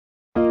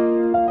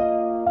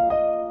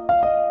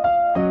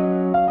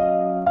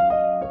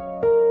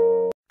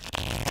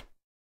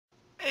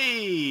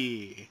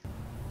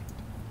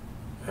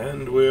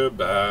we're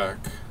back.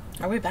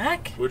 Are we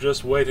back? We're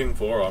just waiting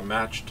for our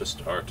match to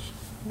start.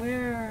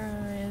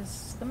 Where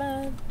is the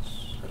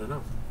match? I don't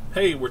know.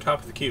 Hey, we're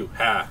top of the queue.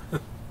 Ha!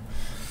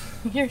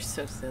 You're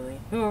so silly.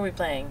 Who are we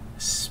playing?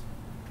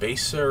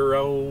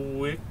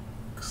 Spacerowix?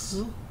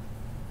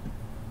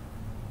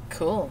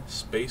 Cool.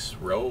 Space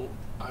Row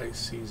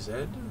ICZ?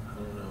 I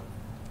don't know.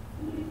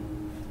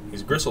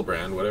 He's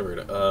Gristlebrand, whatever it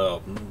is.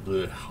 I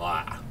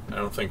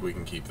don't think we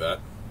can keep that.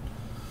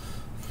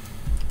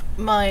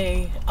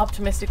 My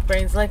optimistic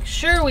brain's like,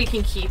 sure we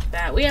can keep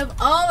that. We have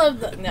all of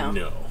the... No.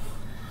 No.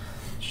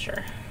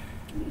 Sure.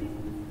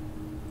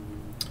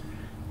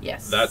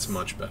 Yes. That's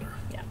much better.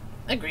 Yeah.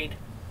 Agreed.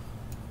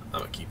 I'm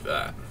gonna keep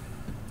that.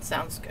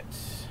 Sounds good.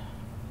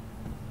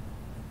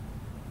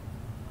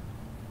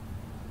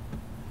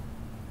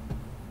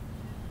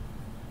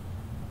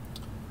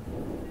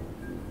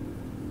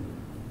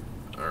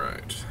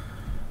 Alright.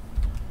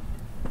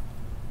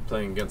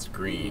 Playing against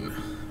green.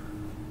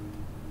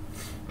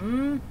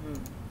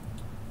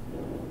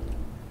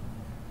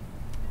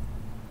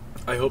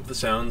 I hope the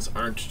sounds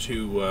aren't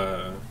too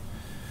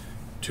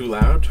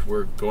loud.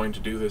 We're going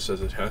to do this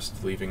as a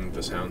test, leaving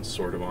the sounds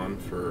sort of on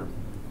for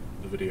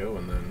the video,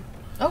 and then...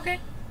 Okay.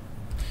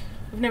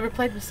 We've never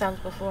played with sounds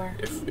before.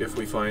 If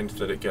we find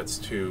that it gets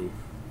too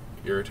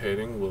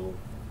irritating,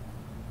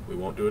 we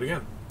won't do it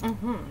again.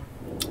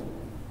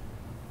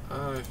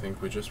 I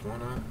think we just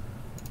want to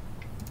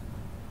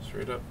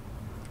straight up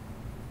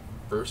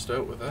burst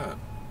out with that.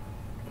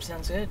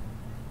 Sounds good.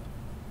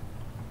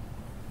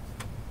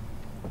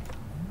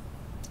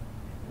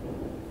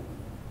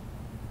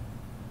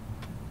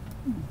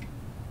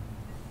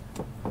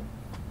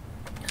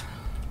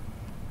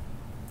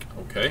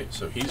 Okay,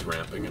 so he's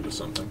ramping into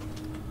something.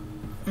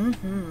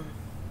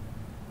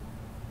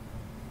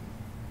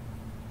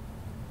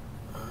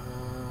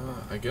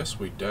 I guess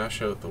we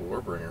dash out the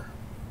Warbringer.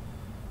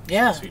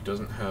 Yeah. Since he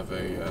doesn't have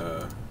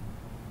a...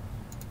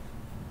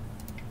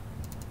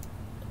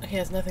 He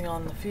has nothing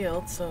on the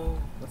field, so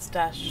let's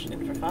dash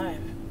in for 5.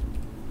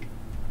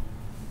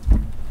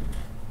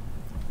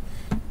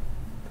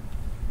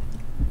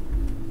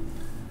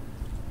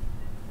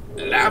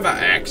 Lava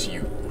axe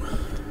you.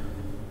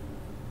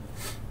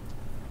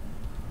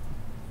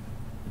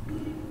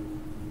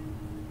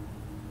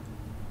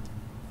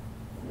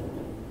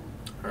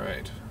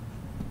 Alright.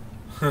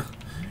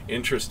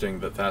 Interesting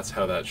that that's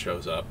how that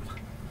shows up.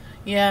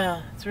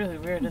 Yeah, it's really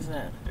weird, isn't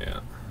it?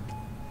 Yeah.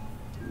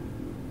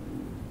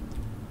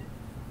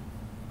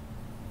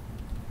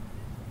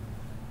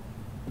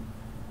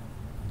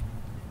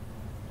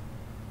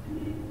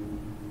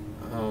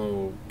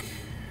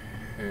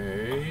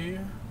 Okay.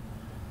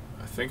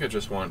 I think I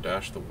just want to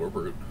dash the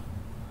Warbrute.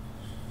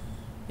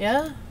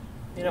 Yeah?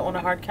 You don't want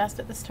to hardcast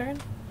it this turn?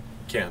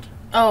 Can't.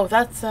 Oh,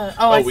 that's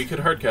we could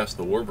hardcast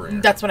the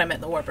Warbringer. That's what I meant,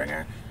 the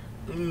Warbringer.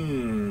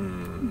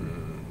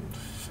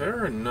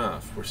 Fair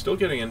enough. We're still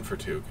getting in for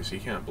 2 because he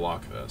can't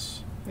block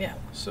this. Yeah.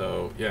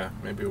 So, yeah,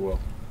 maybe we'll.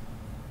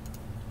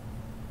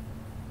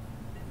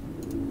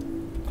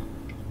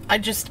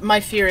 My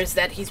fear is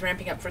that he's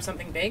ramping up for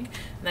something big,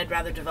 and I'd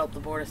rather develop the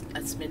board a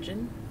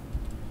smidgen.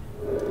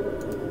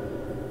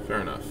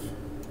 Fair enough.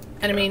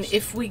 And I mean,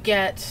 if we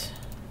get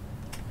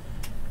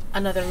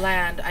another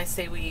land, I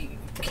say we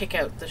kick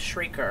out the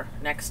Shrieker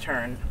next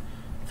turn,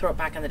 throw it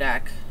back in the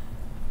deck.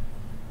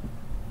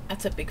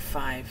 That's a big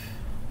 5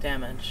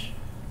 damage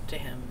to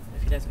him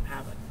if he doesn't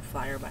have a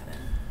flyer by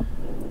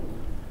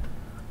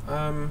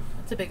then.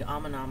 That's a big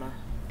Amanama.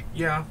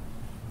 Yeah.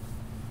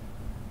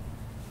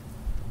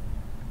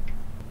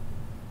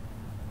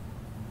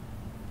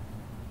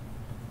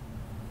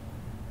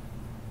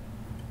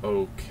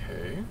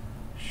 Okay.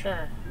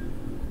 Sure.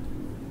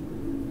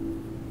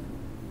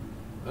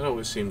 That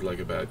always seemed like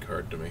a bad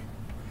card to me.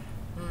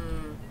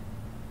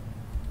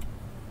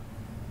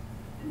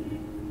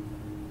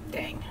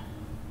 Dang.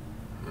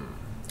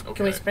 Okay,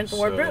 Can we sprint the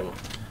Warbrute?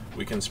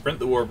 We can sprint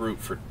the Warbrute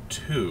for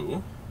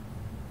 2.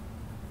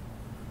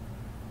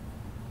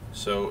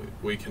 So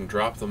we can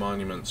drop the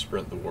monument,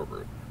 sprint the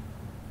Warbrute.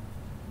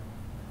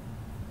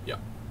 Yeah.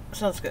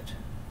 Sounds good.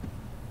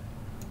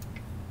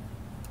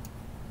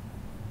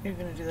 You're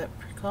gonna do that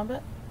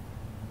pre-combat?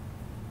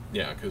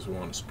 Yeah, because we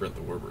want to sprint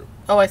the Warbrute.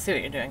 Oh, I see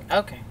what you're doing.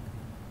 Okay.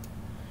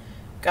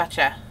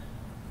 Gotcha.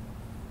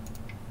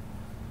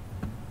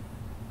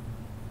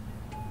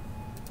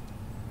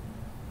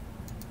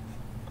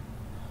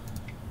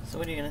 So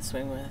what are you gonna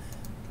swing with?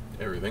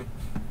 Everything.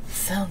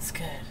 Sounds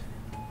good.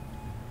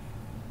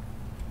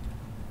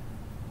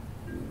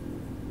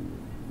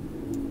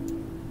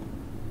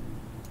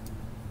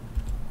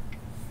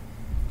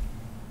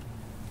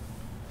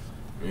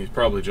 I mean, he's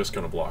probably just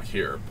going to block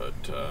here, but...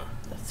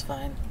 That's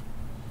fine.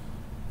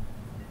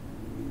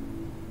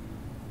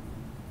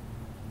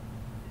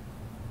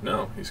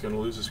 No, he's going to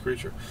lose his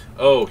creature.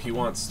 Oh, he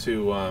wants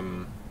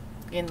to...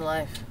 Gain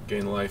life.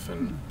 Gain life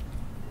and...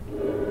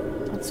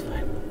 That's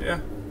fine.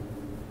 Yeah.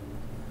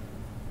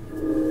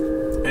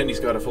 And he's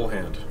got a full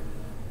hand.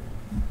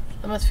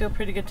 That must feel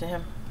pretty good to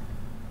him.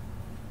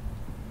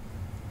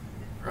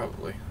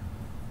 Probably.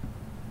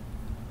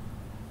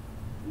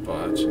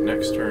 but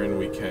next turn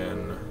we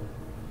can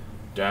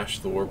dash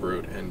the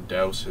Warbrute and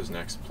douse his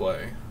next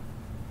play.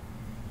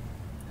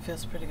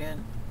 Feels pretty good.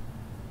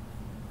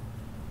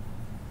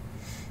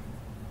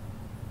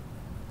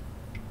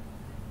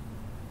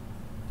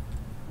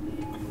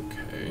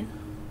 Okay.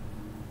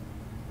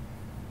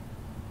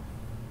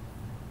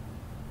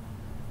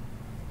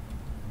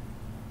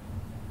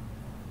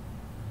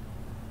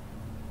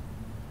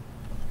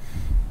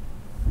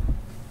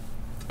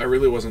 I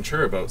really wasn't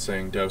sure about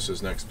saying douse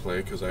his next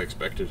play because I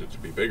expected it to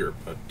be bigger,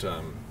 but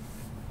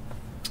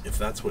if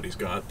that's what he's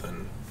got,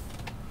 then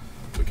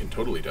we can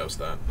totally douse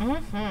that.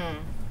 Mm-hmm.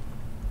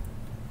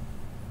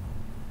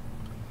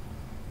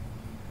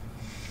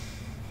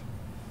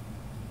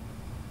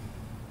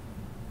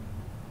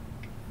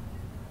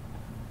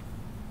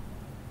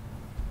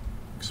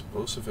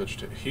 Explosive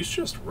vegetation. He's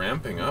just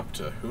ramping up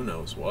to who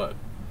knows what.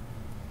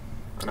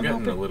 I'm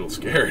getting a little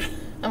scared.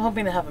 I'm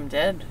hoping to have him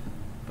dead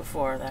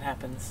before that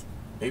happens.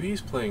 Maybe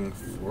he's playing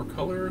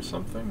 4-color or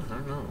something? I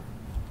don't know.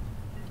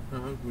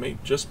 No, it may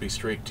just be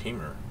straight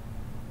teamer.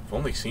 I've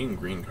only seen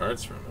green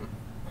cards from him.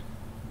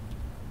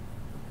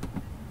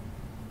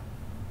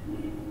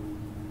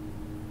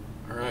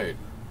 Alright.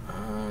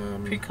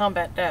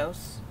 Pre-combat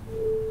douse.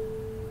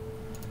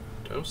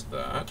 Douse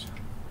that.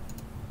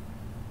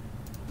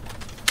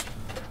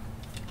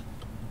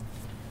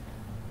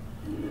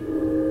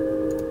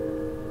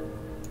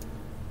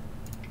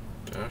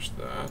 Dash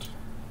that.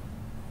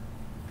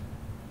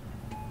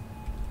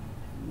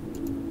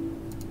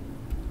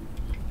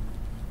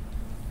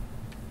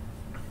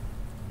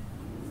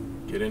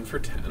 Get in for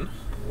 10.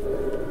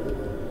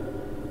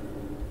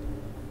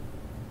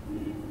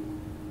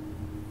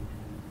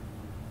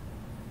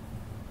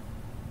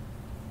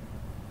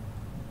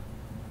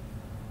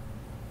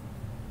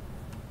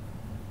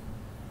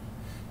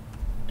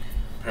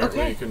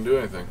 Apparently you can do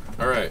anything.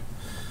 Alright.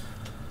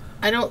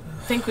 I don't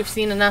think we've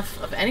seen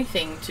enough of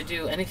anything to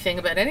do anything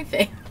about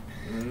anything.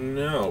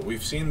 No,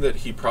 we've seen that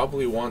he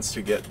probably wants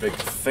to get big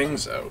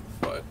things out,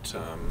 but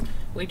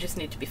we just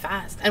need to be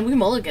fast. And we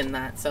mulligan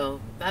that, so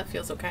that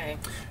feels okay.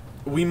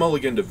 We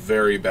mulliganed a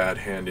very bad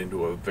hand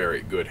into a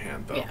very good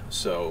hand, though. Yeah.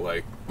 So,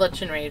 like...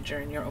 Bludgeon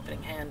Rager in your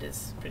opening hand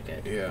is pretty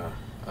good. Yeah.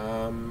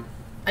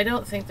 I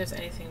don't think there's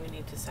anything we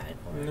need to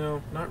sideboard.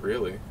 No, not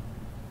really.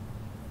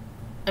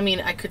 I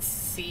mean, I could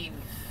see...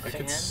 I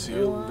could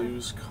seal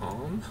lose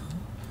calm.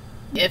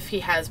 If he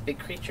has big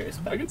creatures.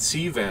 But I could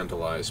see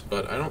Vandalize,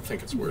 but I don't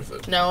think it's worth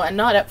it. No, and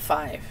not at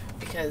 5,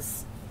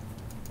 because...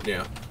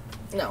 Yeah.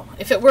 No,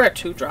 if it were a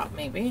 2-drop,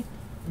 maybe.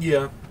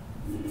 Yeah.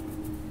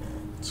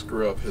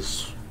 Screw up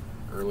his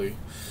early...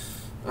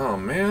 Oh,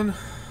 man.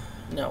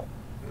 No.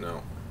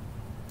 No.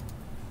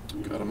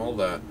 Got him all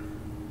that.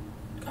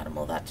 Got him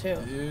all that, too.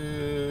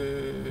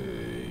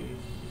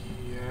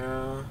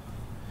 Yeah.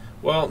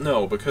 Well,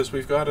 no, because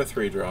we've got a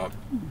 3-drop.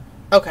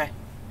 Okay.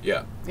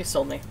 Yeah. You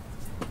sold me.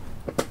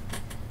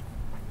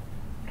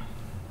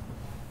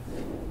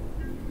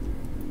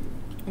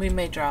 We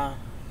may draw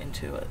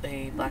into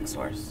a black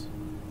source.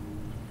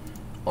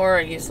 Or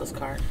a useless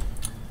card.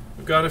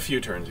 We've got a few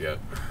turns yet.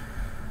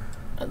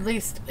 At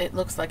least it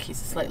looks like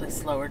he's a slightly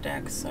slower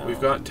deck, so...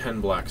 We've got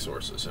 10 black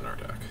sources in our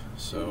deck,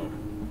 so...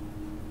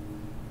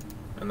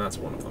 And that's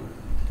one of them.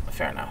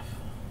 Fair enough.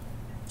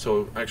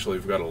 So, actually,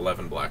 we've got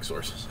 11 black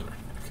sources in our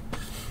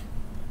deck.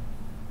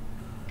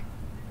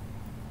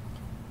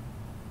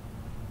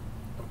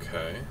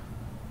 Okay.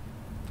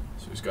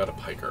 So he's got a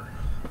piker.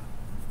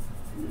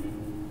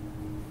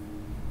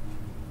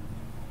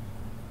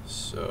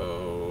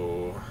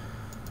 So...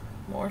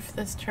 Morph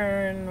this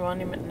turn,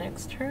 Monument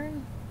next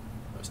turn?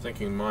 I was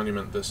thinking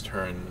Monument this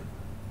turn,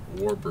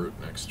 Warbrute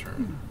next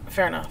turn.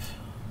 Fair enough.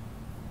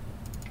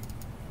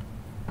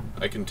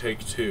 I can take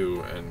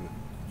 2 and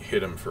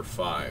hit him for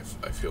 5.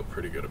 I feel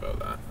pretty good about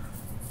that.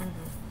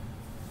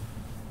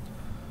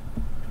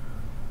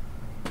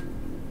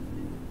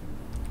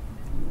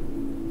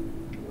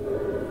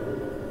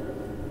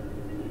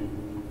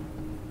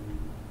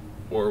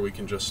 Or we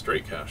can just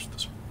straight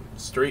cast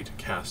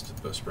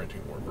the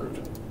Sprinting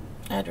Warbrute.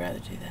 I'd rather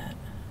do that.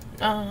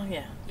 Oh,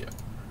 yeah. Yeah.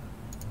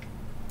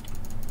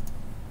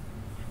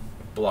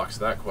 Blocks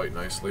that quite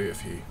nicely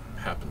if he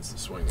happens to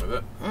swing with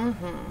it.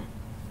 Mm-hmm.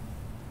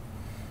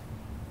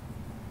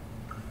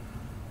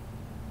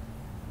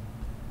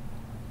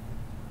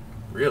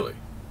 Really?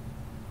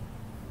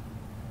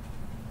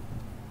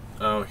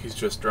 Oh, he's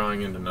just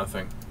drawing into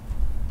nothing.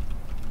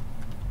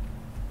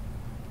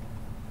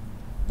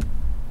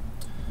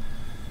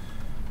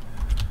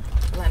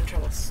 Land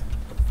troubles.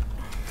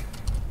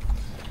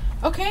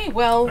 Okay,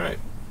 well... All right.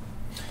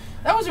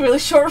 That was a really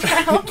short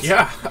round.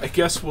 Yeah, I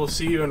guess we'll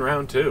see you in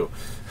round 2.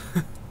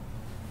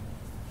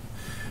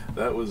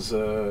 That was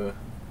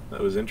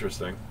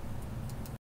interesting.